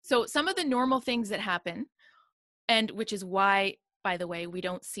So some of the normal things that happen, and which is why, by the way, we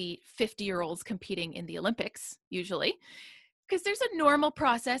don't see 50-year-olds competing in the Olympics usually, because there's a normal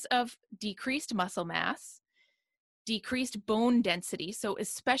process of decreased muscle mass, decreased bone density. So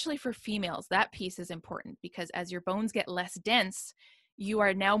especially for females, that piece is important because as your bones get less dense, you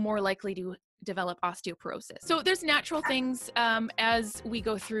are now more likely to develop osteoporosis. So there's natural things. As we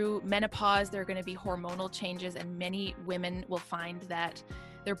go through menopause, there are going to be hormonal changes, and many women will find that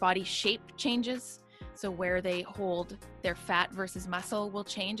their body shape changes. So where they hold their fat versus muscle will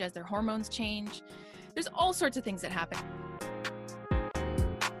change as their hormones change. There's all sorts of things that happen.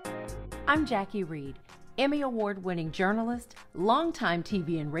 I'm Jackie Reed, Emmy Award-winning journalist, longtime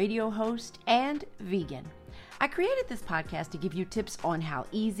TV and radio host, and vegan. I created this podcast to give you tips on how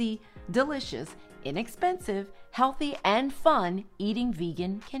easy, delicious, inexpensive, healthy, and fun eating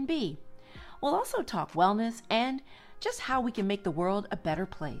vegan can be. We'll also talk wellness and just how we can make the world a better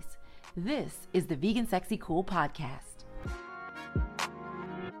place. This is the Vegan Sexy Cool Podcast.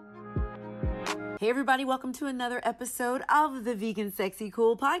 Hey everybody, welcome to another episode of the Vegan Sexy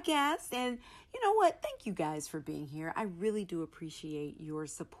Cool Podcast. And you know what? Thank you guys for being here. I really do appreciate your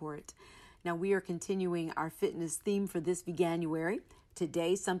support. Now we are continuing our fitness theme for this Veganuary.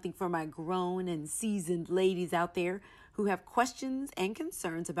 Today, something for my grown and seasoned ladies out there who have questions and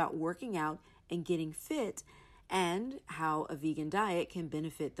concerns about working out and getting fit and how a vegan diet can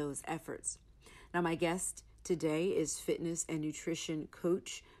benefit those efforts. Now my guest today is fitness and nutrition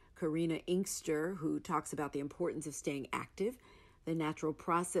coach Karina Inkster, who talks about the importance of staying active, the natural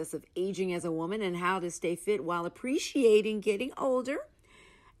process of aging as a woman, and how to stay fit while appreciating getting older,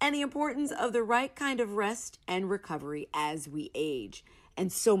 and the importance of the right kind of rest and recovery as we age,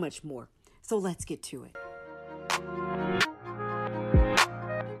 and so much more. So let's get to it.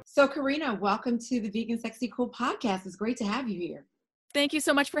 So Karina, welcome to the Vegan Sexy Cool Podcast. It's great to have you here. Thank you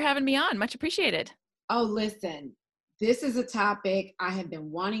so much for having me on. Much appreciated. Oh, listen, this is a topic I have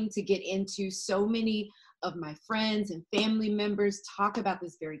been wanting to get into. So many of my friends and family members talk about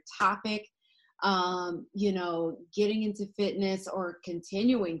this very topic. Getting into fitness or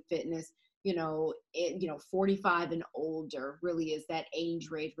continuing fitness, 45 and older really is that age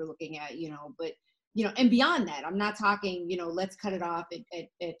range we're looking at, but, and beyond that, I'm not talking, let's cut it off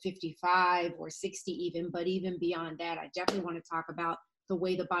at 55 or 60 even, but even beyond that, I definitely want to talk about the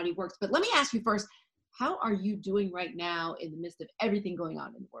way the body works. But let me ask you first, how are you doing right now in the midst of everything going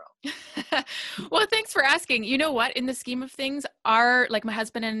on in the world? Well, thanks for asking. You know what? In the scheme of things, my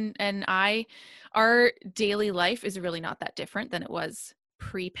husband and I, our daily life is really not that different than it was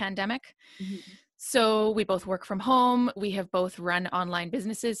pre-pandemic. Mm-hmm. So we both work from home. We have both run online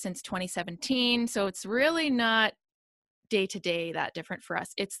businesses since 2017. So it's really not day to day that different for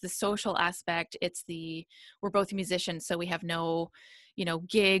us. It's the social aspect. We're both musicians, so we have no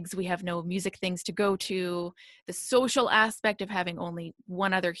gigs, we have no music things to go to, the social aspect of having only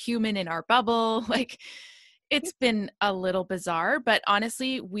one other human in our bubble, it's been a little bizarre, but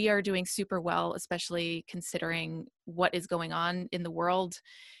honestly, we are doing super well, especially considering what is going on in the world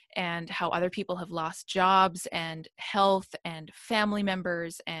and how other people have lost jobs and health and family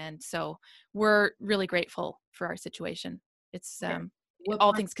members. And so we're really grateful for our situation. It's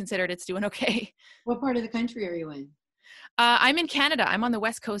all things considered, it's doing okay. What part of the country are you in? I'm in Canada. I'm on the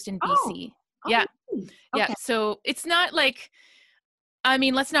West Coast in BC. Yeah. Okay. Yeah. So it's not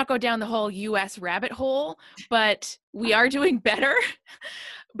let's not go down the whole US rabbit hole, but we are doing better,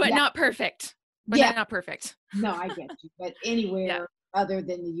 but not perfect. Not perfect. No, I get you. But anywhere other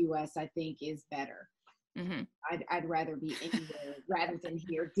than the US, I think is better. Mm-hmm. I'd rather be anywhere rather than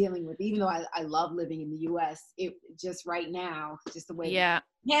here dealing with, even though I love living in the US, it just right now, just the way it's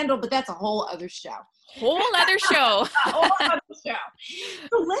handled, but that's a whole other show. Whole other show.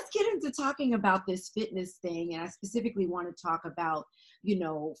 So let's get into talking about this fitness thing. And I specifically want to talk about,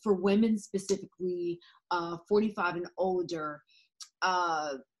 for women specifically, 45 and older,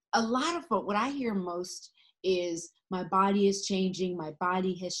 a lot of what I hear most is my body is changing, my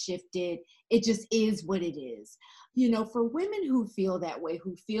body has shifted. It just is what it is. For women who feel that way,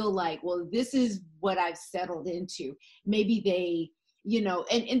 who feel like, well, this is what I've settled into, maybe they,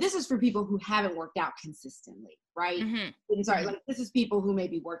 and this is for people who haven't worked out consistently, right? Mm-hmm. Sorry, this is people who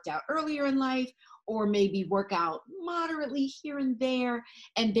maybe worked out earlier in life or maybe work out moderately here and there.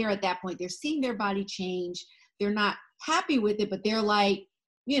 And they're at that point, they're seeing their body change. They're not happy with it, but they're like,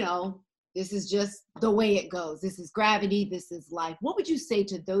 this is just the way it goes. This is gravity. This is life. What would you say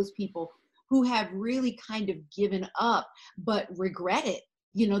to those people who have really kind of given up, but regret it?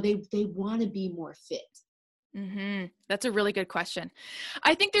 They want to be more fit. Mm-hmm. That's a really good question.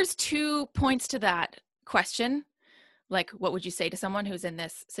 I think there's 2 points to that question. Like, what would you say to someone who's in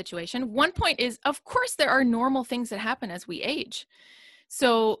this situation? One point is, of course, there are normal things that happen as we age.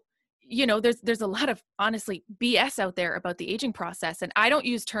 So, there's a lot of, honestly, BS out there about the aging process. And I don't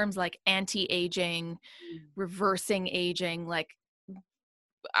use terms like anti-aging, reversing aging. Like,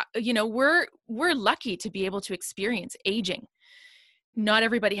 we're lucky to be able to experience aging. Not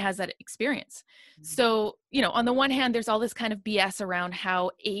everybody has that experience. So, on the one hand, there's all this kind of BS around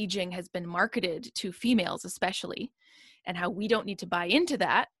how aging has been marketed to females, especially, and how we don't need to buy into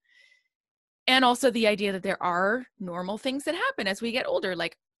that. And also the idea that there are normal things that happen as we get older,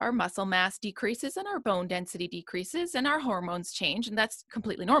 like our muscle mass decreases and our bone density decreases and our hormones change, and that's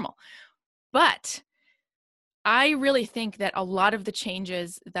completely normal. But I really think that a lot of the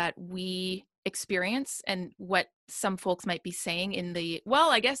changes that we experience and what some folks might be saying in the,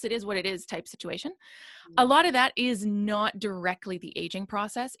 well, I guess it is what it is type situation, a lot of that is not directly the aging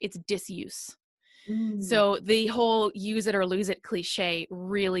process, it's disuse. So the whole use it or lose it cliche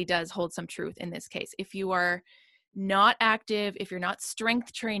really does hold some truth in this case. If you are not active, if you're not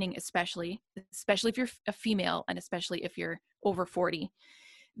strength training, especially if you're a female and especially if you're over 40,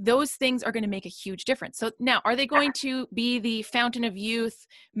 those things are going to make a huge difference. So now, are they going to be the fountain of youth,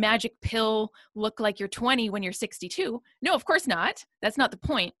 magic pill, look like you're 20 when you're 62? No, of course not. That's not the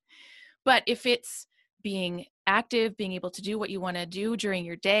point. But if it's being active, being able to do what you want to do during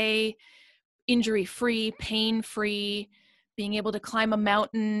your day, injury-free, pain-free, being able to climb a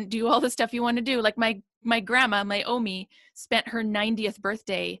mountain, do all the stuff you want to do. Like my grandma, my Omi, spent her 90th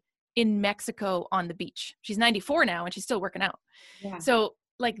birthday in Mexico on the beach. She's 94 now and she's still working out. Yeah. So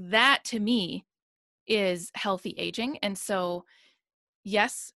like that to me is healthy aging. And so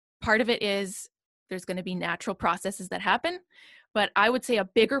yes, part of it is there's going to be natural processes that happen, but I would say a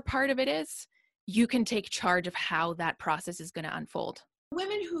bigger part of it is you can take charge of how that process is going to unfold.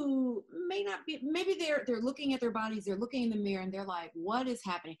 Women who may not be, maybe they're looking at their bodies, they're looking in the mirror and they're like, what is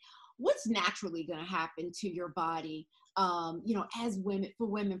happening? What's naturally going to happen to your body? As women, for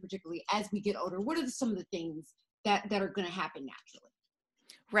women particularly, as we get older, what are some of the things that are going to happen naturally?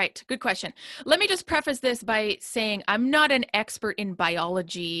 Right. Good question. Let me just preface this by saying I'm not an expert in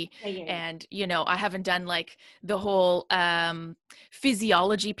biology and, I haven't done like the whole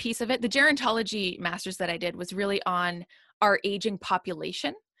physiology piece of it. The gerontology master's that I did was really on our aging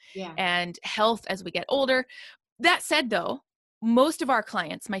population and health as we get older. That said, though, most of our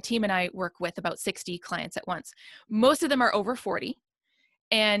clients, my team and I work with about 60 clients at once. Most of them are over 40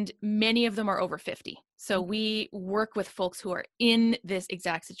 and many of them are over 50. So we work with folks who are in this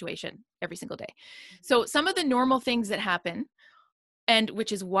exact situation every single day. So some of the normal things that happen, and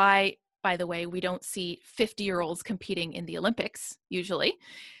which is why, by the way, we don't see 50-year-olds competing in the Olympics usually,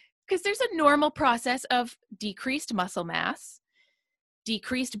 because there's a normal process of decreased muscle mass,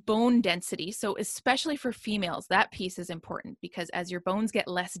 decreased bone density. So especially for females, that piece is important because as your bones get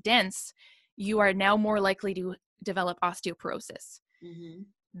less dense, you are now more likely to develop osteoporosis. Mm-hmm.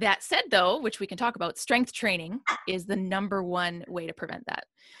 That said, though, which we can talk about, strength training is the number one way to prevent that.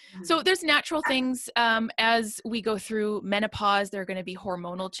 Mm-hmm. So there's natural things. As we go through menopause, there are going to be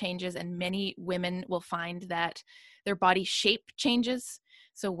hormonal changes, and many women will find that their body shape changes.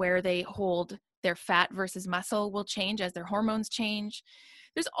 So where they hold their fat versus muscle will change as their hormones change.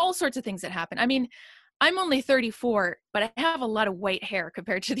 There's all sorts of things that happen. I mean, I'm only 34, but I have a lot of white hair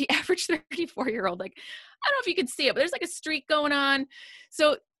compared to the average 34-year-old. Like, I don't know if you can see it, but there's like a streak going on.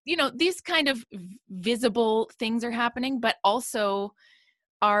 So, these kind of visible things are happening, but also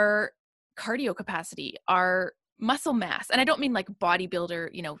our cardio capacity, our muscle mass. And I don't mean like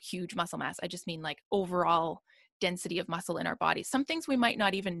bodybuilder, huge muscle mass. I just mean like overall density of muscle in our body. Some things we might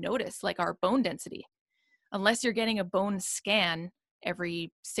not even notice, like our bone density. Unless you're getting a bone scan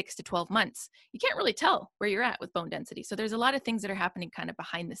every 6 to 12 months, you can't really tell where you're at with bone density. So there's a lot of things that are happening kind of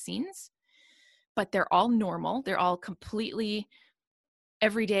behind the scenes, but they're all normal. They're all completely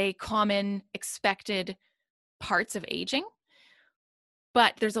everyday, common, expected parts of aging.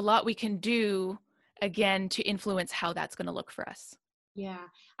 But there's a lot we can do, again, to influence how that's going to look for us. Yeah,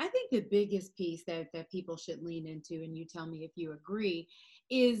 I think the biggest piece that people should lean into, and you tell me if you agree,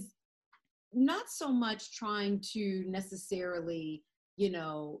 is not so much trying to necessarily,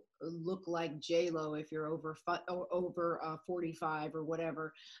 look like J-Lo if you're over 45 or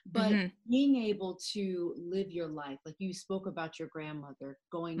whatever, but being able to live your life. Like you spoke about your grandmother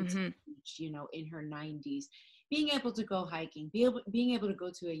going to the beach, in her 90s, being able to go hiking, being able to go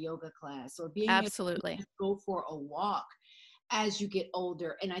to a yoga class, or being able to go for a walk as you get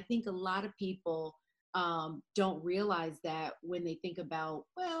older. And I think a lot of people don't realize that when they think about,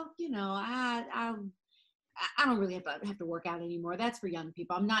 well, I don't really have to work out anymore. That's for young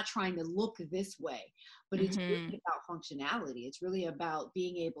people. I'm not trying to look this way, but it's really about functionality. It's really about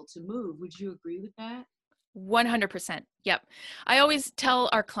being able to move. Would you agree with that? 100%. Yep. I always tell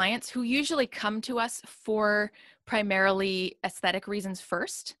our clients who usually come to us for primarily aesthetic reasons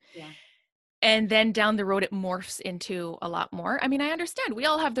first. Yeah. And then down the road, it morphs into a lot more. I mean, I understand we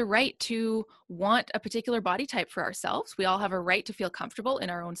all have the right to want a particular body type for ourselves. We all have a right to feel comfortable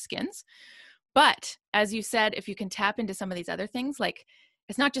in our own skins. But as you said, if you can tap into some of these other things, like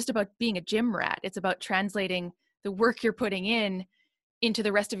it's not just about being a gym rat, it's about translating the work you're putting in into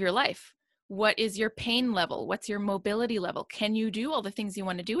the rest of your life. What is your pain level? What's your mobility level? Can you do all the things you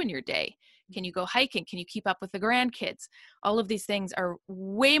want to do in your day? Can you go hiking? Can you keep up with the grandkids? All of these things are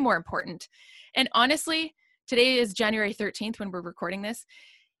way more important. And honestly, today is January 13th when we're recording this.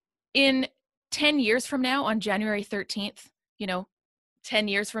 In 10 years from now, on January 13th, 10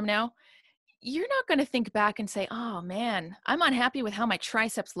 years from now, you're not going to think back and say, oh man, I'm unhappy with how my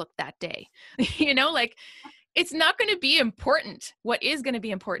triceps looked that day. Like it's not going to be important. What is going to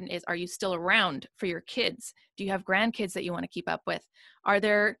be important is, are you still around for your kids? Do you have grandkids that you want to keep up with? Are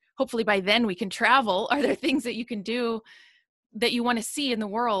there, hopefully by then we can travel. Are there things that you can do that you want to see in the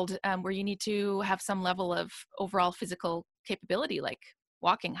world where you need to have some level of overall physical capability, like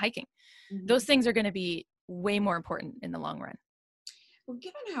walking, hiking? Mm-hmm. Those things are going to be way more important in the long run. Well,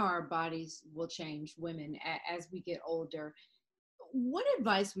 given how our bodies will change, women, as we get older, what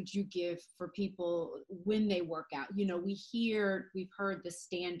advice would you give for people when they work out? We've heard the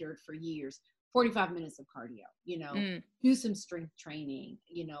standard for years, 45 minutes of cardio, do some strength training,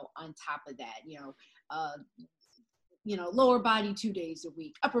 on top of that, lower body 2 days a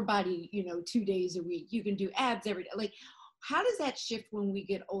week, upper body, 2 days a week. You can do abs every day. Like, how does that shift when we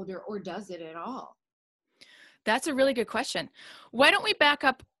get older, or does it at all? That's a really good question. Why don't we back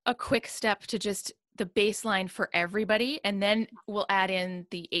up a quick step to just the baseline for everybody, and then we'll add in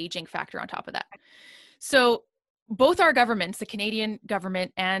the aging factor on top of that. So both our governments, the Canadian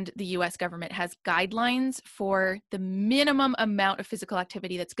government and the US government, has guidelines for the minimum amount of physical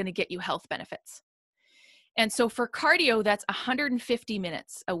activity that's going to get you health benefits. And so for cardio, that's 150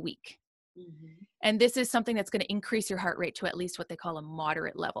 minutes a week. Mm-hmm. And this is something that's going to increase your heart rate to at least what they call a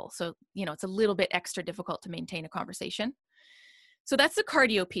moderate level. So, it's a little bit extra difficult to maintain a conversation. So that's the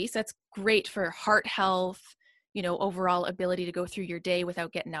cardio piece. That's great for heart health, overall ability to go through your day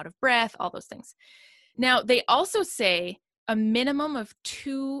without getting out of breath, all those things. Now, they also say a minimum of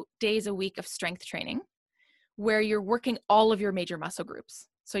 2 days a week of strength training where you're working all of your major muscle groups.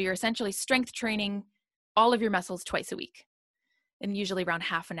 So you're essentially strength training all of your muscles twice a week. And usually around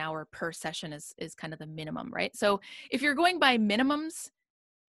half an hour per session is kind of the minimum, right? So if you're going by minimums,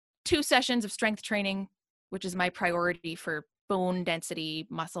 2 sessions of strength training, which is my priority for bone density,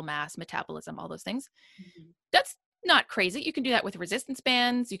 muscle mass, metabolism, all those things. Mm-hmm. That's not crazy. You can do that with resistance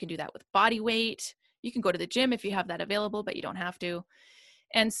bands. You can do that with body weight. You can go to the gym if you have that available, but you don't have to.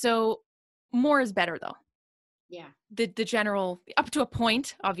 And so more is better though. Yeah. The general, up to a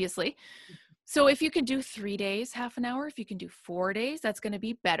point, obviously. So if you can do 3 days, half an hour, if you can do 4 days, that's going to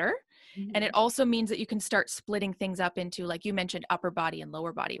be better. Mm-hmm. And it also means that you can start splitting things up into, like you mentioned, upper body and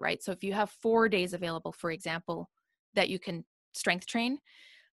lower body, right? So if you have 4 days available, for example, that you can strength train,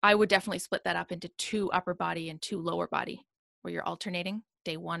 I would definitely split that up into 2 upper body and 2 lower body, where you're alternating.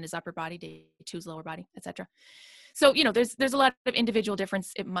 Day 1 is upper body, day 2 is lower body, etc. So, there's a lot of individual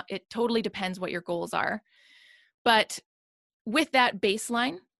difference. It totally depends what your goals are. But with that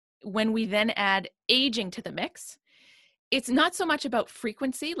baseline, when we then add aging to the mix, it's not so much about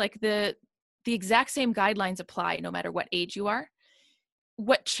frequency. Like the exact same guidelines apply no matter what age you are.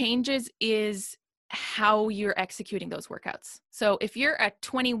 What changes is how you're executing those workouts. So if you're a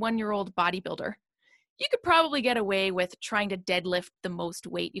 21-year-old bodybuilder, you could probably get away with trying to deadlift the most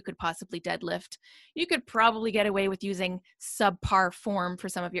weight you could possibly deadlift. You could probably get away with using subpar form for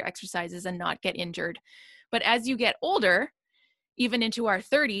some of your exercises and not get injured. But as you get older, even into our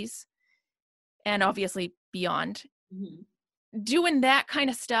 30s, and obviously beyond, mm-hmm. doing that kind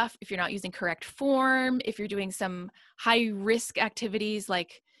of stuff, if you're not using correct form, if you're doing some high risk activities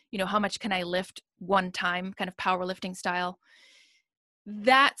like, how much can I lift one time, kind of powerlifting style,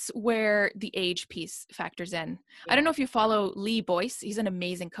 that's where the age piece factors in. Yeah. I don't know if you follow Lee Boyce. He's an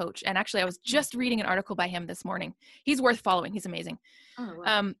amazing coach. And actually, I was just reading an article by him this morning. He's worth following. He's amazing. Oh,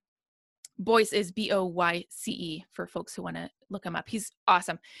 wow. Boyce is Boyce for folks who want to look him up. He's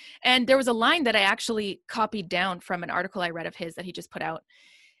awesome. And there was a line that I actually copied down from an article I read of his that he just put out.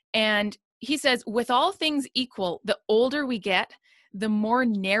 And he says, with all things equal, the older we get, the more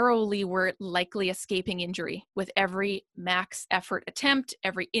narrowly we're likely escaping injury with every max effort attempt,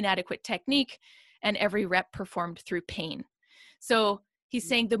 every inadequate technique, and every rep performed through pain. So he's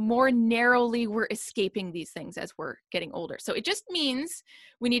saying the more narrowly we're escaping these things as we're getting older. So it just means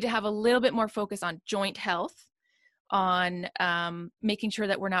we need to have a little bit more focus on joint health, on making sure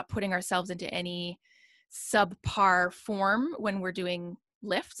that we're not putting ourselves into any subpar form when we're doing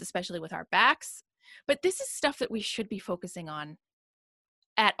lifts, especially with our backs. But this is stuff that we should be focusing on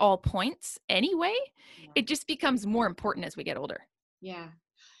at all points anyway. Yeah. It just becomes more important as we get older. Yeah.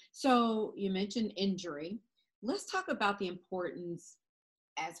 So you mentioned injury. Let's talk about the importance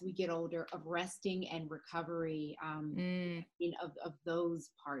as we get older of resting and recovery of those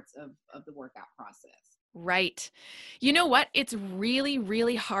parts of the workout process. Right. You know what? It's really,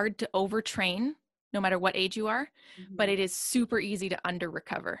 really hard to overtrain no matter what age you are, but it is super easy to under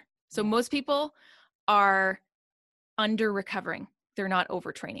recover. So most people are under recovering. They're not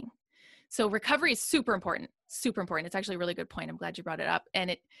overtraining. So recovery is super important, super important. It's actually a really good point. I'm glad you brought it up. And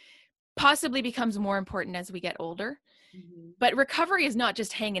it possibly becomes more important as we get older. But recovery is not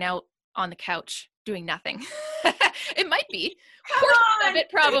just hanging out on the couch doing nothing. It might be. Portions of it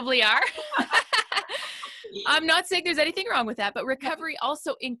probably are. I'm not saying there's anything wrong with that, but recovery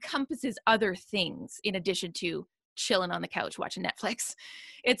also encompasses other things in addition to chilling on the couch watching Netflix.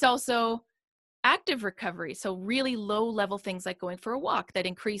 It's also active recovery. So really low level things like going for a walk that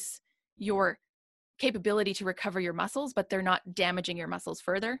increase your capability to recover your muscles, but they're not damaging your muscles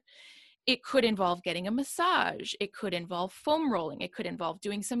further. It could involve getting a massage. It could involve foam rolling. It could involve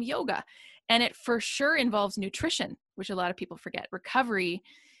doing some yoga. And it for sure involves nutrition, which a lot of people forget. Recovery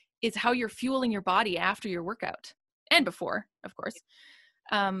is how you're fueling your body after your workout and before, of course.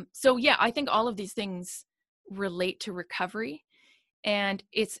 So yeah, I think all of these things relate to recovery, and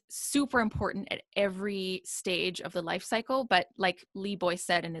it's super important at every stage of the life cycle. But like Lee Boyce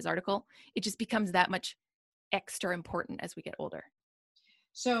said in his article, it just becomes that much extra important as we get older.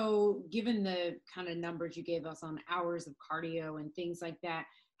 So given the kind of numbers you gave us on hours of cardio and things like that,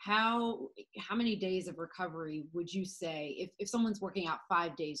 how many days of recovery would you say if someone's working out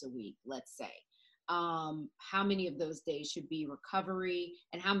 5 days a week, let's say, how many of those days should be recovery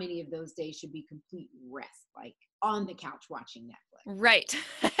and how many of those days should be complete rest, like on the couch watching Netflix? Right.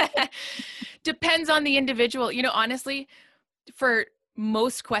 Depends on the individual. You know, honestly, for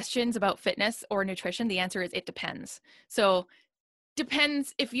most questions about fitness or nutrition, the answer is it depends. So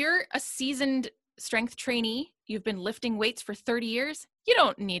depends. If you're a seasoned strength trainee, you've been lifting weights for 30 years, you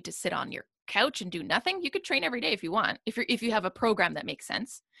don't need to sit on your couch and do nothing. You could train every day if you want, if you have a program that makes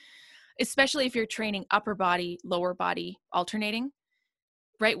sense, especially if you're training upper body, lower body alternating,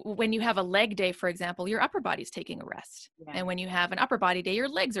 right? When you have a leg day, for example, your upper body's taking a rest. Yeah. And when you have an upper body day, your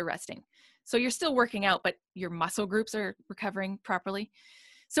legs are resting. So you're still working out, but your muscle groups are recovering properly.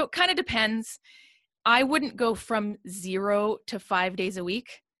 So it kind of depends. I wouldn't go from 0 to 5 days a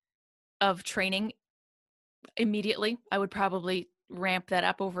week of training immediately. I would probably ramp that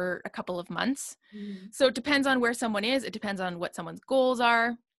up over a couple of months. Mm-hmm. So it depends on where someone is. It depends on what someone's goals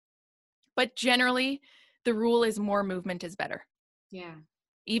are. But generally, the rule is more movement is better. Yeah.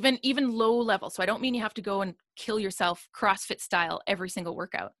 Even low level. So I don't mean you have to go and kill yourself CrossFit style every single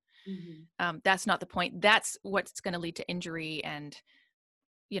workout. Mm-hmm. That's not the point. That's what's going to lead to injury and,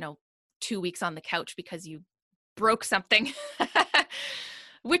 2 weeks on the couch because you broke something,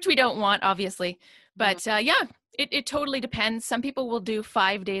 which we don't want, obviously. But it totally depends. Some people will do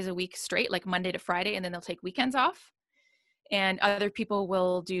 5 days a week straight, like Monday to Friday, and then they'll take weekends off. And other people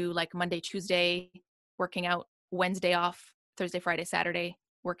will do like Monday, Tuesday, working out, Wednesday off, Thursday, Friday, Saturday,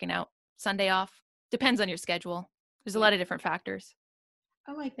 working out, Sunday off. Depends on your schedule. There's a lot of different factors.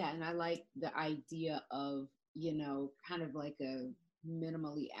 I like that. And I like the idea of, kind of like a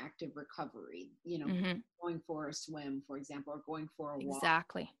minimally active recovery, mm-hmm. going for a swim, for example, or going for a walk.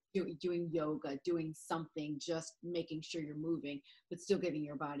 Exactly. Doing yoga, doing something, just making sure you're moving, but still giving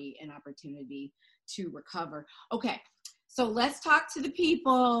your body an opportunity to recover. Okay. So let's talk to the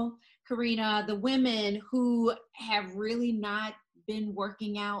people, Karina, the women who have really not been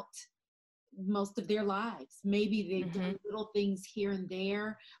working out most of their lives. Maybe they've mm-hmm. done little things here and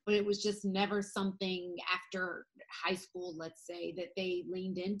there, but it was just never something after high school, let's say, that they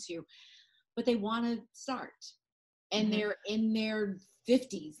leaned into, but they want to start. And mm-hmm. they're in their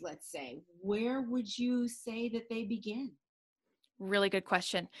 50s, let's say. Where would you say that they begin? Really good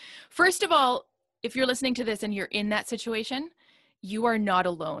question. First of all, if you're listening to this and you're in that situation, you are not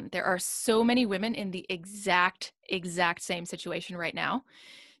alone. There are so many women in the exact same situation right now.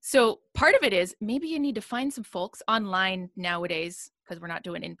 So part of it is maybe you need to find some folks online nowadays, because we're not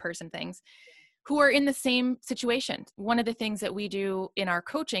doing in-person things, who are in the same situation. One of the things that we do in our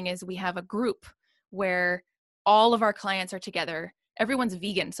coaching is we have a group where all of our clients are together. Everyone's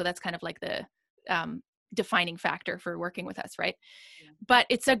vegan, so that's kind of like the defining factor for working with us, right? Yeah. But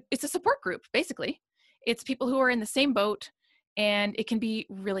it's a support group, basically. It's people who are in the same boat, and it can be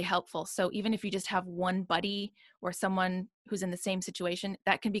really helpful. So even if you just have one buddy or someone who's in the same situation,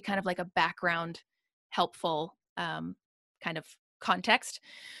 that can be kind of like a background helpful kind of context.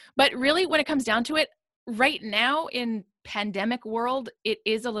 But really, when it comes down to it, right now in pandemic world, it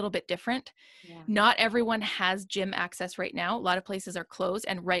is a little bit different. Yeah. Not everyone has gym access right now. A lot of places are closed,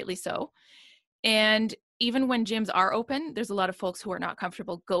 and rightly so. And even when gyms are open, there's a lot of folks who are not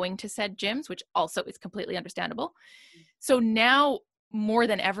comfortable going to said gyms, which also is completely understandable. So now more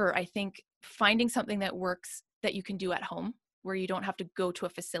than ever, I think finding something that works that you can do at home where you don't have to go to a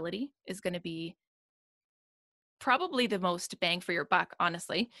facility is going to be probably the most bang for your buck,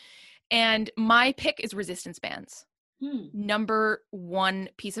 honestly. And my pick is resistance bands. Number one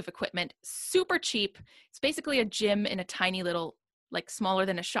piece of equipment, super cheap. It's basically a gym in a tiny little, like smaller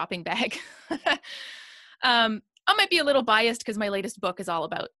than a shopping bag. I might be a little biased because my latest book is all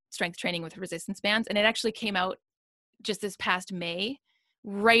about strength training with resistance bands. And it actually came out just this past May,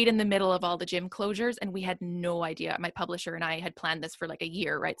 right in the middle of all the gym closures. And we had no idea. My publisher and I had planned this for like a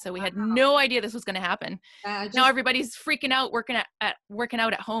year, right? So we had no idea this was going to happen. Now everybody's freaking out, working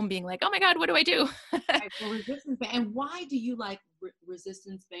out at home, being like, oh my God, what do I do? Right, well, resistance band. And why do you like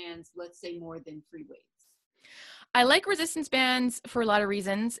resistance bands, let's say, more than free weights? I like resistance bands for a lot of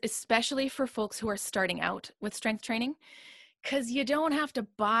reasons, especially for folks who are starting out with strength training, because you don't have to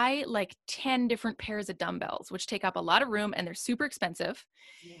buy like 10 different pairs of dumbbells, which take up a lot of room and they're super expensive.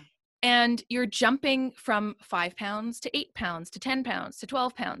 Yeah. And you're jumping from 5 pounds to 8 pounds to 10 pounds to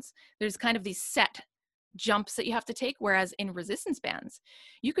 12 pounds. There's kind of these set jumps that you have to take. Whereas in resistance bands,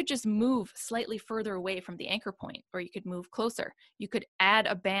 you could just move slightly further away from the anchor point, or you could move closer. You could add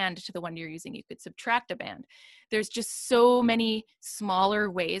a band to the one you're using. You could subtract a band. There's just so many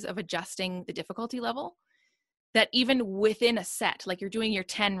smaller ways of adjusting the difficulty level that even within a set, like you're doing your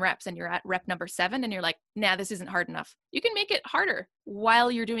 10 reps and you're at rep number 7 and you're like, nah, this isn't hard enough. You can make it harder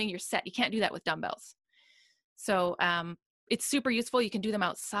while you're doing your set. You can't do that with dumbbells. So it's super useful. You can do them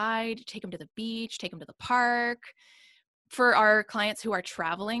outside, take them to the beach, take them to the park. For our clients who are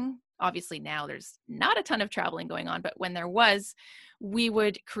traveling, obviously now there's not a ton of traveling going on, but when there was, we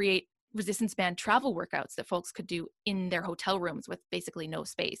would create resistance band travel workouts that folks could do in their hotel rooms with basically no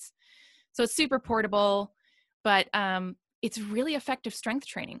space. So it's super portable, but it's really effective strength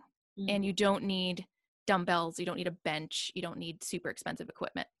training. And you don't need dumbbells, you don't need a bench, you don't need super expensive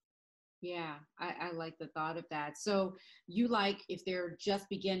equipment. Yeah, I like the thought of that. So you like, if they're just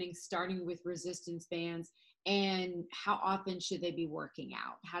beginning, starting with resistance bands, and how often should they be working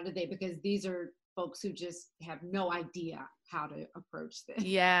out? How do they, because these are folks who just have no idea how to approach this.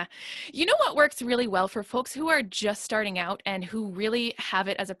 Yeah. You know what works really well for folks who are just starting out and who really have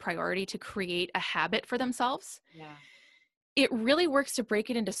it as a priority to create a habit for themselves? Yeah. It really works to break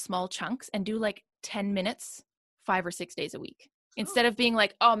it into small chunks and do like 10 minutes, 5 or 6 days a week. Instead of being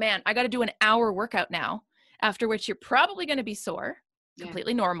like, oh man, I got to do an hour workout now, after which you're probably going to be sore,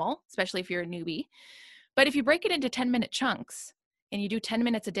 completely normal, especially if you're a newbie. But if you break it into 10-minute chunks and you do 10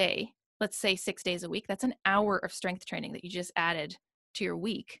 minutes a day, let's say 6 days a week, that's an hour of strength training that you just added to your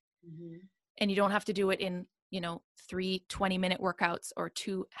week. And you don't have to do it in, 3 20-minute workouts or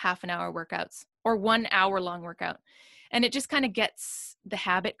 2 half-an-hour workouts or 1 hour long workout. And it just kind of gets the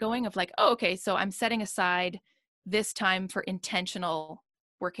habit going of like, oh, okay, so I'm setting aside this time for intentional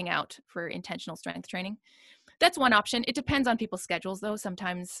working out, for intentional strength training. That's one option. It depends on people's schedules though.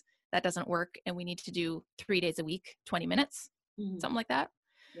 Sometimes that doesn't work and we need to do 3 days a week, 20 minutes, something like that.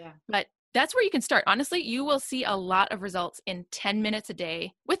 Yeah. But that's where you can start. Honestly, you will see a lot of results in 10 minutes a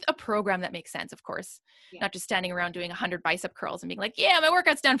day with a program that makes sense, of course, not just standing around doing 100 bicep curls and being like, yeah, my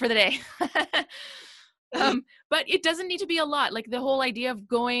workout's done for the day. But it doesn't need to be a lot. Like the whole idea of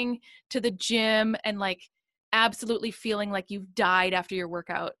going to the gym and like absolutely feeling like you've died after your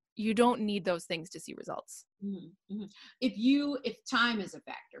workout, you don't need those things to see results. If time is a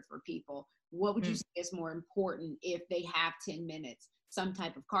factor for people, what would you say is more important if they have 10 minutes? Some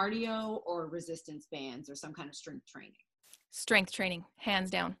type of cardio or resistance bands or some kind of strength training? Strength training, hands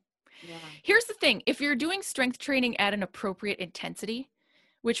down. Yeah. Here's the thing. If you're doing strength training at an appropriate intensity,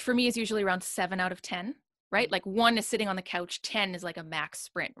 which for me is usually around 7 out of 10, right? Like 1 is sitting on the couch, 10 is like a max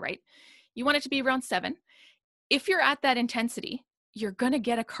sprint, right? You want it to be around 7. If you're at that intensity, you're going to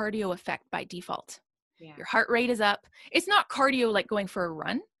get a cardio effect by default. Yeah. Your heart rate is up. It's not cardio like going for a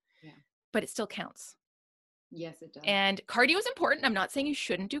run, but it still counts. Yes, it does. And cardio is important. I'm not saying you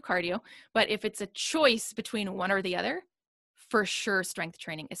shouldn't do cardio, but if it's a choice between one or the other, for sure strength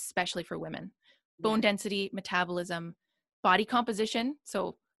training, especially for women. Bone density, metabolism, body composition.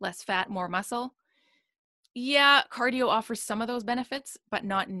 So less fat, more muscle. Yeah, cardio offers some of those benefits, but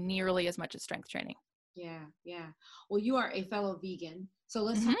not nearly as much as strength training. Yeah, yeah. Well, you are a fellow vegan. So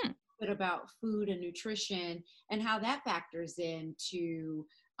let's talk Hmm. a bit about food and nutrition and how that factors into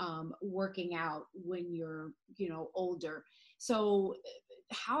working out when you're, older. So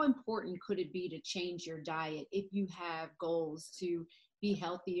how important could it be to change your diet if you have goals to be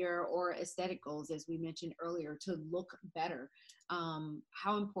healthier or aesthetic goals, as we mentioned earlier, to look better?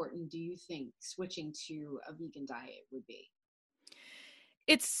 How important do you think switching to a vegan diet would be?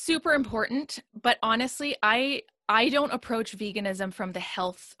 It's super important, but honestly, I don't approach veganism from the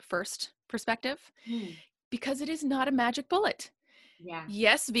health first perspective Hmm. because it is not a magic bullet. Yeah.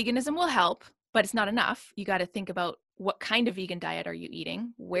 Yes, veganism will help, but it's not enough. You got to think about what kind of vegan diet are you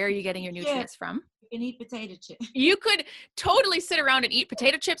eating? Where are you getting your Yeah. nutrients from? You can eat potato chips. You could totally sit around and eat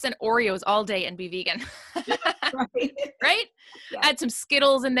potato chips and Oreos all day and be vegan. Right. Right? Yeah. Add some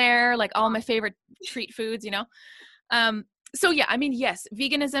Skittles in there, like all my favorite treat foods, you know? So yeah, I mean, yes,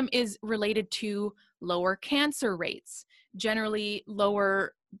 veganism is related to lower cancer rates, generally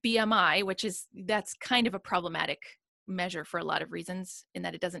lower BMI, that's kind of a problematic measure for a lot of reasons in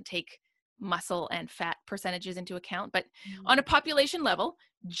that it doesn't take muscle and fat percentages into account. But on a population level,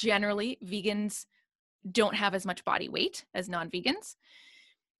 generally vegans don't have as much body weight as non-vegans.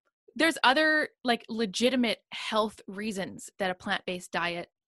 There's other like legitimate health reasons that a plant-based diet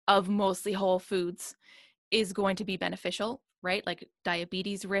of mostly whole foods is going to be beneficial, right? Like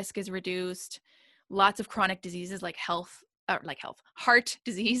diabetes risk is reduced. Lots of chronic diseases heart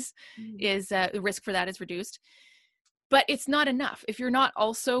disease Mhm. is the risk for that is reduced. But it's not enough. If you're not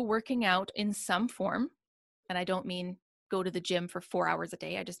also working out in some form, and I don't mean go to the gym for 4 hours a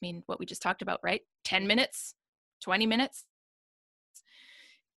day, I just mean what we just talked about, right? 10 minutes, 20 minutes.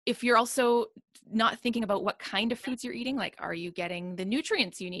 If you're also not thinking about what kind of foods you're eating, like are you getting the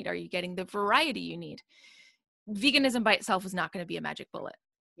nutrients you need? Are you getting the variety you need? Veganism by itself is not going to be a magic bullet.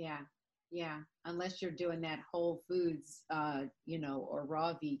 Yeah. Yeah. Unless you're doing that whole foods, or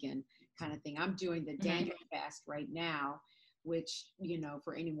raw vegan kind of thing. I'm doing the Mm-hmm. Daniel fast right now, which,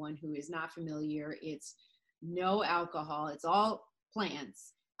 for anyone who is not familiar, it's no alcohol. It's all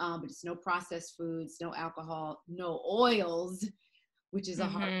plants, but it's no processed foods, no alcohol, no oils, which is a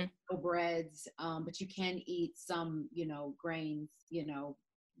hard Mm-hmm. thing, no breads, but you can eat some, grains,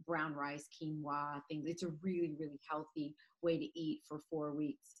 brown rice, quinoa, things. It's a really, really healthy way to eat for 4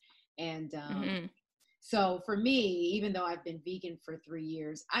 weeks. And Mm-hmm. so for me, even though I've been vegan for 3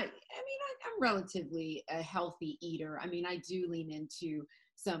 years, I'm relatively a healthy eater. I mean, I do lean into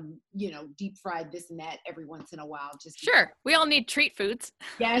some, deep fried this and that every once in a while, just because. Sure, we all need treat foods.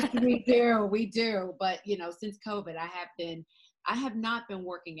 Yes, we do. But since COVID, I have not been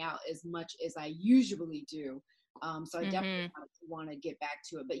working out as much as I usually do. So I definitely Mm-hmm. want to get back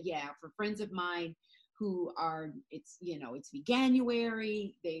to it. But yeah, for friends of mine who are, it's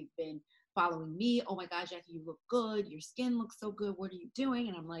Veganuary. They've been following me. Oh my gosh, Jackie, you look good. Your skin looks so good. What are you doing?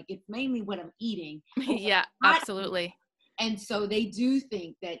 And I'm like, it's mainly what I'm eating. But what Yeah, I'm not eating. absolutely. And so they do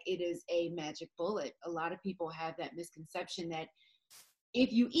think that it is a magic bullet. A lot of people have that misconception that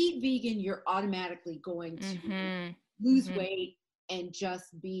if you eat vegan, you're automatically going to Mm-hmm. lose Mm-hmm. weight and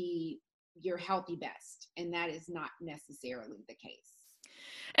just be your healthy best. And that is not necessarily the case.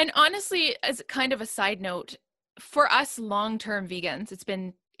 And honestly, as kind of a side note, for us long-term vegans, it's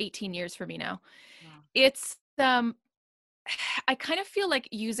been 18 years for me now. Wow. It's I kind of feel like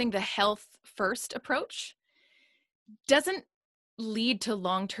using the health first approach doesn't lead to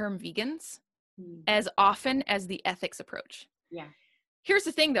long-term vegans Hmm. as often as the ethics approach. Yeah. Here's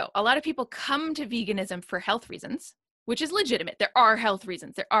the thing though, a lot of people come to veganism for health reasons, which is legitimate. There are health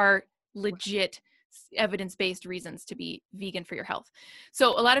reasons. There are legit evidence-based reasons to be vegan for your health.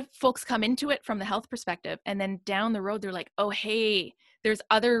 So a lot of folks come into it from the health perspective and then down the road they're like, "Oh, hey, there's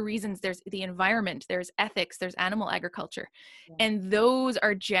other reasons. There's the environment, there's ethics, there's animal agriculture." Yeah. And those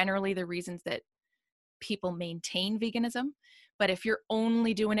are generally the reasons that people maintain veganism. But if you're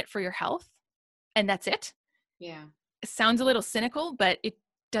only doing it for your health and that's it, Yeah. it sounds a little cynical, but it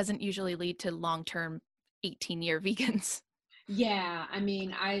doesn't usually lead to long-term 18-year vegans. Yeah, I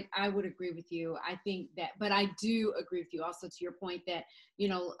mean, I would agree with you. I think that, but I do agree with you also to your point that,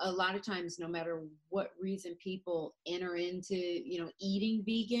 a lot of times, no matter what reason people enter into, eating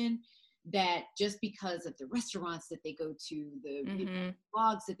vegan, that just because of the restaurants that they go to, the Mm-hmm.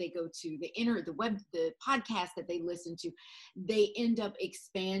 blogs that they go to, the web, the podcast that they listen to, they end up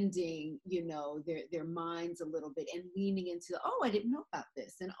expanding, their minds a little bit and leaning into, oh, I didn't know about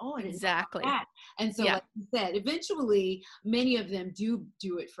this, and oh, I didn't know Exactly. about that. And so, Yeah. like you said, eventually many of them do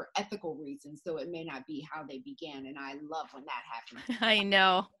it for ethical reasons, so it may not be how they began. And I love when that happens. I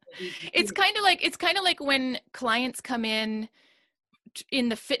know. It's kind of like when clients come in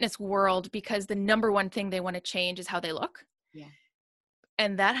the fitness world because the number one thing they want to change is how they look. Yeah.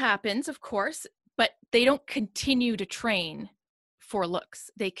 And that happens, of course, but they don't continue to train for looks.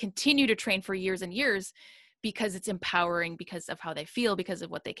 They continue to train for years and years because it's empowering, because of how they feel, because of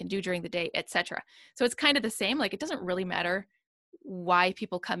what they can do during the day, etc. So it's kind of the same. Like, it doesn't really matter why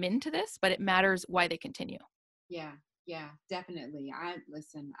people come into this, but it matters why they continue. Yeah. Yeah, definitely. I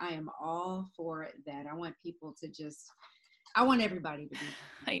am all for that. I want people to I want everybody to be.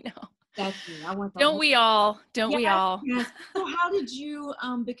 I know. That's me. I want. Don't we all? Don't we all? Yes. So, how did you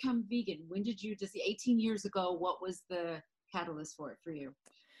become vegan? When did you? Just 18 years ago. What was the catalyst for it for you?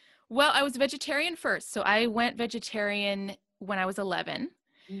 Well, I was vegetarian first, so I went vegetarian when I was 11,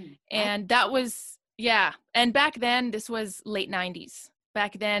 and that was And back then, this was late 90s.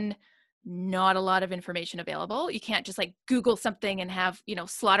 Back then, not a lot of information available. You can't just like Google something and have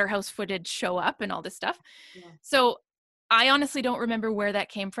slaughterhouse footage show up and all this stuff. Yeah. So I honestly don't remember where that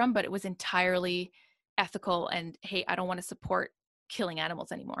came from, but it was entirely ethical and, hey, I don't want to support killing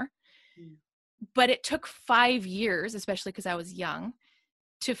animals anymore. But it took 5 years, especially because I was young,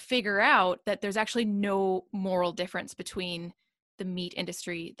 to figure out that there's actually no moral difference between the meat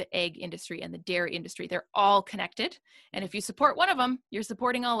industry, the egg industry, and the dairy industry. They're all connected. And if you support one of them, you're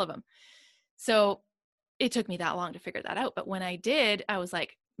supporting all of them. So it took me that long to figure that out. But when I did, I was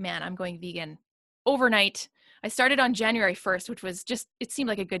like, man, I'm going vegan overnight. I started on January 1st, which was it seemed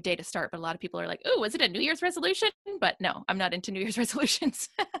like a good day to start, but a lot of people are like, oh, was it a New Year's resolution? But no, I'm not into New Year's resolutions.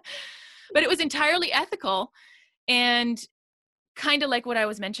 But it was entirely ethical. And kind of like what I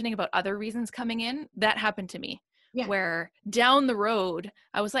was mentioning about other reasons coming in, that happened to me. Yeah. Where down the road,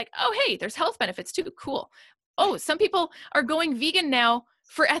 I was like, oh, hey, there's health benefits too. Cool. Oh, some people are going vegan now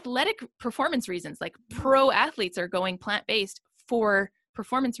for athletic performance reasons. Like pro athletes are going plant-based for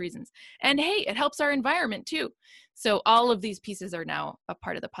performance reasons. And hey, it helps our environment too. So all of these pieces are now a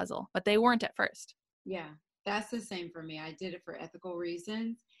part of the puzzle, but they weren't at first. Yeah, that's the same for me. I did it for ethical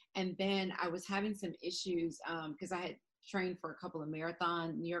reasons. And then I was having some issues because I had trained for a couple of New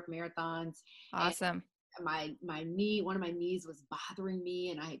York marathons. Awesome. My knee, one of my knees was bothering me,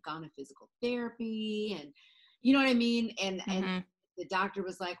 and I had gone to physical therapy, and you know what I mean? And the doctor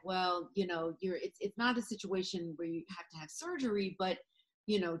was like, well, it's not a situation where you have to have surgery, but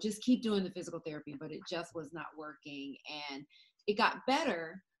just keep doing the physical therapy. But it just was not working, and it got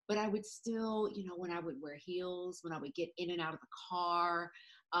better, but I would still, when I would wear heels, when I would get in and out of the car,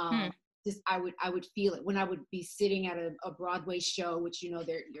 I would feel it when I would be sitting at a Broadway show, which,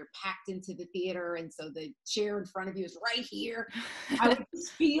 you're packed into the theater. And so the chair in front of you is right here. I would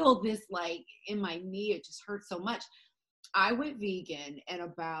just feel this like in my knee. It just hurt so much. I went vegan and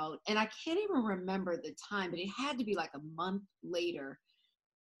I can't even remember the time, but it had to be like a month later.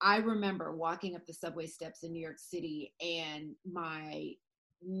 I remember walking up the subway steps in New York City, and my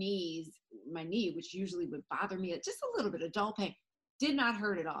knee, which usually would bother me, just a little bit of dull pain, did not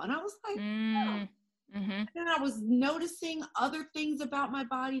hurt at all. And I was like, oh. And I was noticing other things about my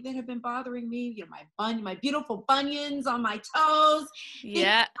body that have been bothering me. My beautiful bunions on my toes.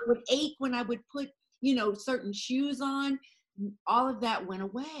 Yeah. I would ache when I would put, certain shoes on. All of that went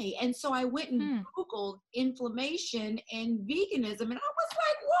away. And so I went and Googled inflammation and veganism. And I was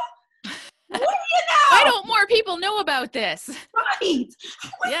like, what? What do you know? Why don't more people know about this? Right.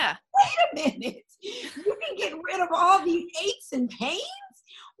 Yeah. Wait a minute. You can get rid of all these aches and pains?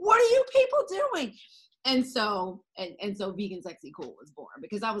 What are you people doing? And so Vegan Sexy Cool was born,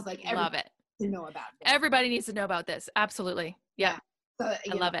 because I was like, love it. To know about this. Everybody needs to know about this. Absolutely. Yeah. So,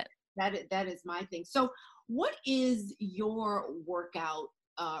 I love it. That is my thing. So what is your workout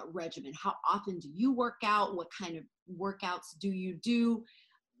regimen? How often do you work out? What kind of workouts do you do?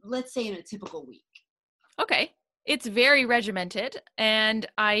 Let's say in a typical week. Okay. It's very regimented, and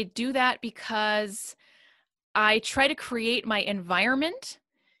I do that because I try to create my environment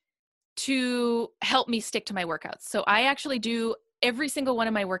to help me stick to my workouts. So I actually do every single one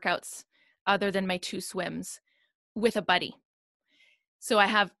of my workouts, other than my 2 swims, with a buddy. So I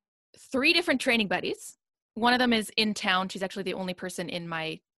have 3 different training buddies. One of them is in town. She's actually the only person in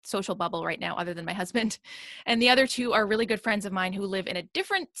my social bubble right now, other than my husband. And the other 2 are really good friends of mine who live in a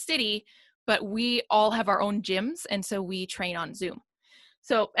different city, but we all have our own gyms. And so we train on Zoom.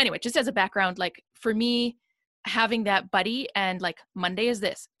 So anyway, just as a background, like for me, having that buddy and like Monday is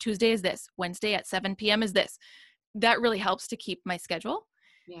this, Tuesday is this, Wednesday at 7 p.m. is this, that really helps to keep my schedule.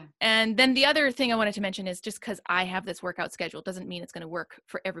 Yeah. And then the other thing I wanted to mention is just because I have this workout schedule doesn't mean it's going to work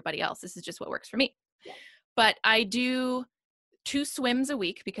for everybody else. This is just what works for me. Yeah. But I do 2 swims a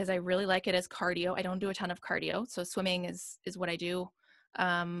week because I really like it as cardio. I don't do a ton of cardio. So swimming is what I do.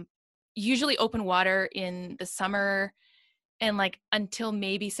 Usually open water in the summer, and like until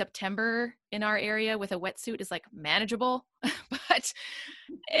maybe September in our area with a wetsuit is like manageable. But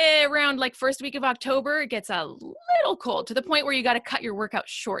around like first week of October, it gets a little cold to the point where you got to cut your workout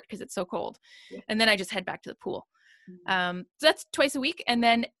short because it's so cold. Yeah. And then I just head back to the pool. So that's twice a week. And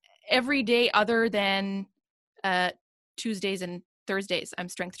then every day other than Tuesdays and Thursdays, I'm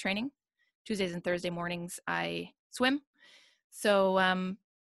strength training. Tuesdays and Thursday mornings, I swim. So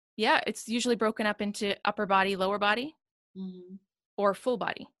yeah, it's usually broken up into upper body, lower body, or full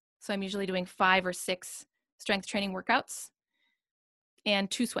body. So I'm usually doing 5 or 6 strength training workouts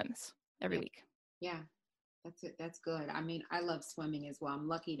and 2 swims every week. Yeah, that's it. That's good. I mean, I love swimming as well. I'm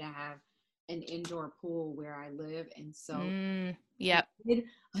lucky to have an indoor pool where I live. And so yeah,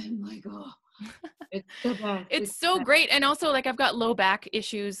 I'm like, oh, it's the best. It's so great. And also like I've got low back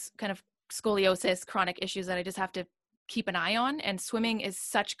issues, kind of scoliosis, chronic issues that I just have to keep an eye on. And swimming is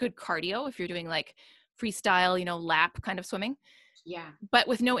such good cardio if you're doing like freestyle, you know, lap kind of swimming. Yeah. But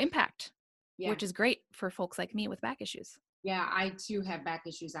with no impact, yeah. which is great for folks like me with back issues. Yeah, I too have back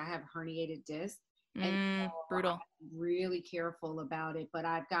issues. I have herniated disc. And so brutal. I'm really careful about it. But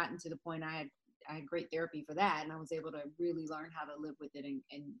I've gotten to the point I had great therapy for that, and I was able to really learn how to live with it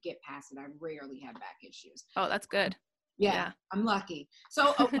and get past it. I rarely have back issues. Oh, that's good. Yeah. I'm lucky.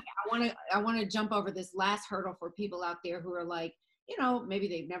 So okay, I want to jump over this last hurdle for people out there who are like, you know, maybe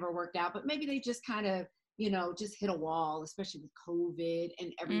they've never worked out, but maybe they just kind of, you know, just hit a wall, especially with COVID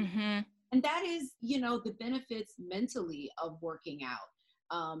and everything. And that is, you know, the benefits mentally of working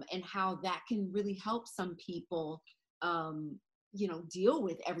out, and how that can really help some people, you know, deal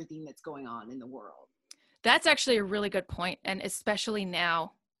with everything that's going on in the world. That's actually a really good point. And especially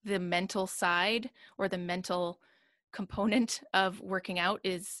now, the mental side or the mental component of working out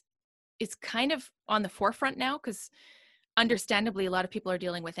is kind of on the forefront now, because understandably, a lot of people are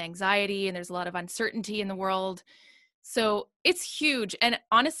dealing with anxiety and there's a lot of uncertainty in the world. So it's huge. And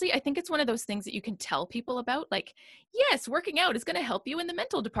honestly, I think it's one of those things that you can tell people about. Like, yes, working out is going to help you in the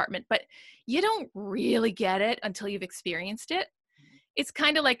mental department, but you don't really get it until you've experienced it. It's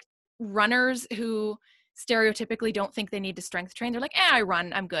kind of like runners who stereotypically don't think they need to strength train. They're like, I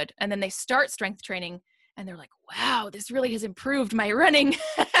run, I'm good. And then they start strength training and they're like, wow, this really has improved my running.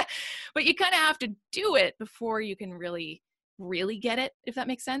 But you kind of have to do it before you can really get it, if that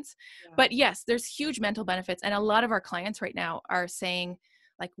makes sense. Yeah. But yes, there's huge mental benefits. And a lot of our clients right now are saying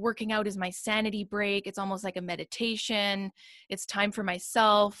like, working out is my sanity break. It's almost like a meditation. It's time for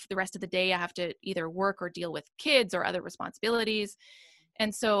myself. The rest of the day I have to either work or deal with kids or other responsibilities.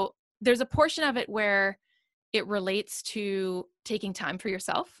 And so there's a portion of it where it relates to taking time for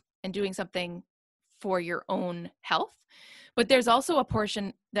yourself and doing something for your own health. But there's also a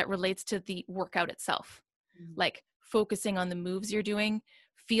portion that relates to the workout itself, like focusing on the moves you're doing,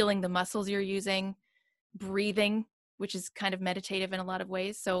 feeling the muscles you're using, breathing, which is kind of meditative in a lot of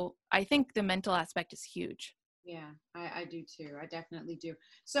ways. So I think the mental aspect is huge. Yeah, I do too. I definitely do.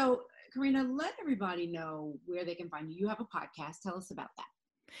 So Karina, let everybody know where they can find you. You have a podcast. Tell us about that.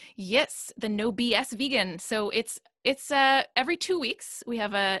 Yes, the No BS Vegan. So it's every 2 weeks we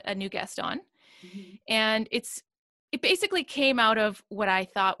have a new guest on, and it basically came out of what I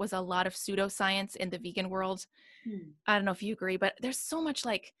thought was a lot of pseudoscience in the vegan world. I don't know if you agree, but there's so much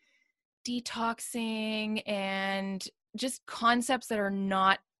like detoxing and just concepts that are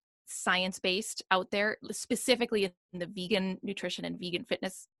not science-based out there, specifically in the vegan nutrition and vegan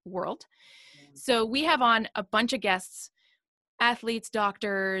fitness world. So we have on a bunch of guests, athletes,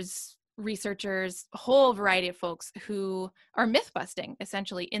 doctors, researchers, a whole variety of folks who are myth busting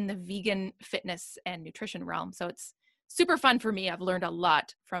essentially in the vegan fitness and nutrition realm. So it's super fun for me. I've learned a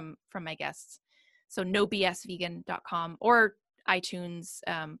lot from my guests. So nobsvegan.com or iTunes,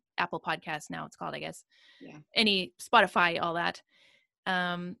 Apple Podcasts now it's called, I guess. Yeah. Any Spotify, all that.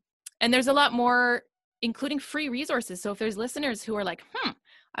 And there's a lot more, including free resources. So if there's listeners who are like,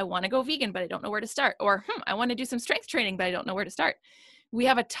 I want to go vegan, but I don't know where to start, or I want to do some strength training, but I don't know where to start. We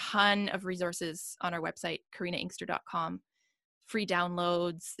have a ton of resources on our website, karinainkster.com, free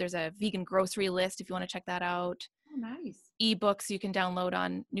downloads. There's a vegan grocery list if you want to check that out. Oh, nice. Ebooks you can download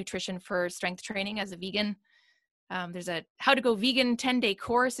on nutrition for strength training as a vegan. There's a how to go vegan 10-day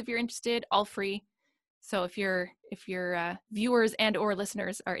course if you're interested, all free. So if your viewers and or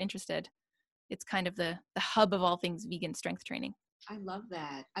listeners are interested, it's kind of the hub of all things vegan strength training. I love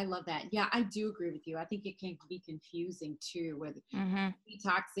that. I love that. Yeah, I do agree with you. I think it can be confusing too, with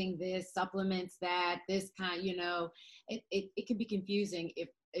detoxing this, supplements that, this kind, it can be confusing if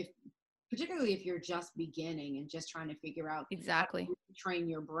particularly if you're just beginning and just trying to figure out exactly how to train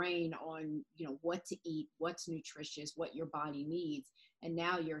your brain on, what to eat, what's nutritious, what your body needs. And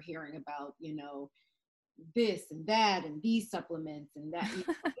now you're hearing about, this and that and these supplements and that.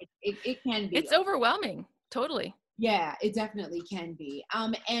 It can be. It's overwhelming. Totally. Yeah, it definitely can be.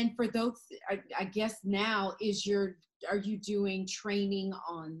 And for those, I guess now are you doing training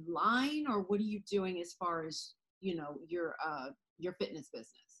online, or what are you doing as far as, your fitness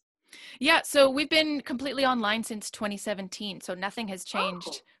business? Yeah, so we've been completely online since 2017, so nothing has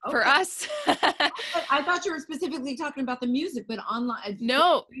changed for us. I thought you were specifically talking about the music, but online.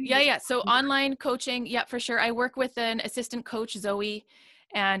 No, yeah. So online coaching, yeah, for sure. I work with an assistant coach, Zoe,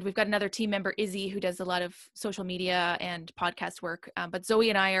 and we've got another team member, Izzy, who does a lot of social media and podcast work. But Zoe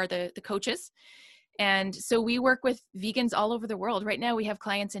and I are the coaches. And so we work with vegans all over the world. Right now we have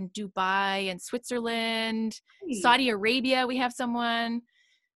clients in Dubai and Switzerland, Saudi Arabia, we have someone.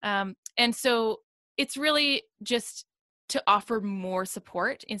 And so it's really just to offer more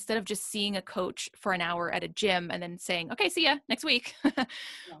support instead of just seeing a coach for an hour at a gym and then saying, okay, see ya next week.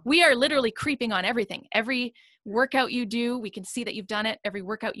 We are literally creeping on everything. Every workout you do, we can see that you've done it. Every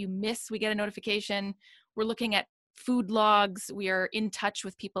workout you miss, we get a notification. We're looking at food logs. We are in touch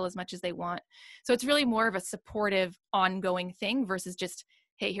with people as much as they want. So it's really more of a supportive, ongoing thing versus just,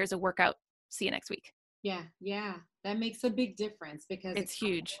 hey, here's a workout. See you next week. Yeah. That makes a big difference, because it's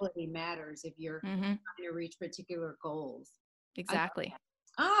huge. It matters if you're trying to reach particular goals. Exactly.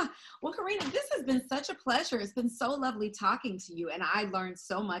 Well, Karina, this has been such a pleasure. It's been so lovely talking to you, and I learned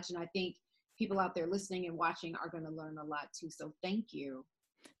so much, and I think people out there listening and watching are going to learn a lot too. So thank you.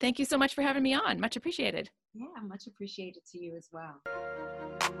 Thank you so much for having me on. Much appreciated. Yeah, much appreciated to you as well.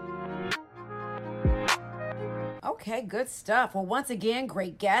 Okay, good stuff. Well, once again,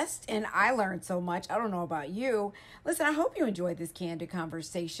 great guest, and I learned so much. I don't know about you. Listen, I hope you enjoyed this candid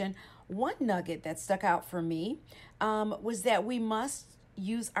conversation. One nugget that stuck out for me was that we must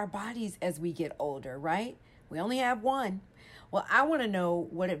use our bodies as we get older, right? We only have one. Well, I want to know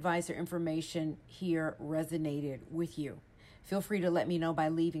what advice or information here resonated with you. Feel free to let me know by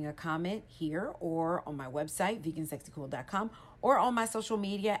leaving a comment here or on my website, vegansexycool.com, or on my social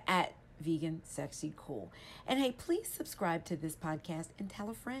media at Vegan Sexy Cool. And hey, please subscribe to this podcast and tell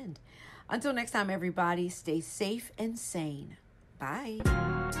a friend. Until next time, everybody, stay safe and sane. Bye.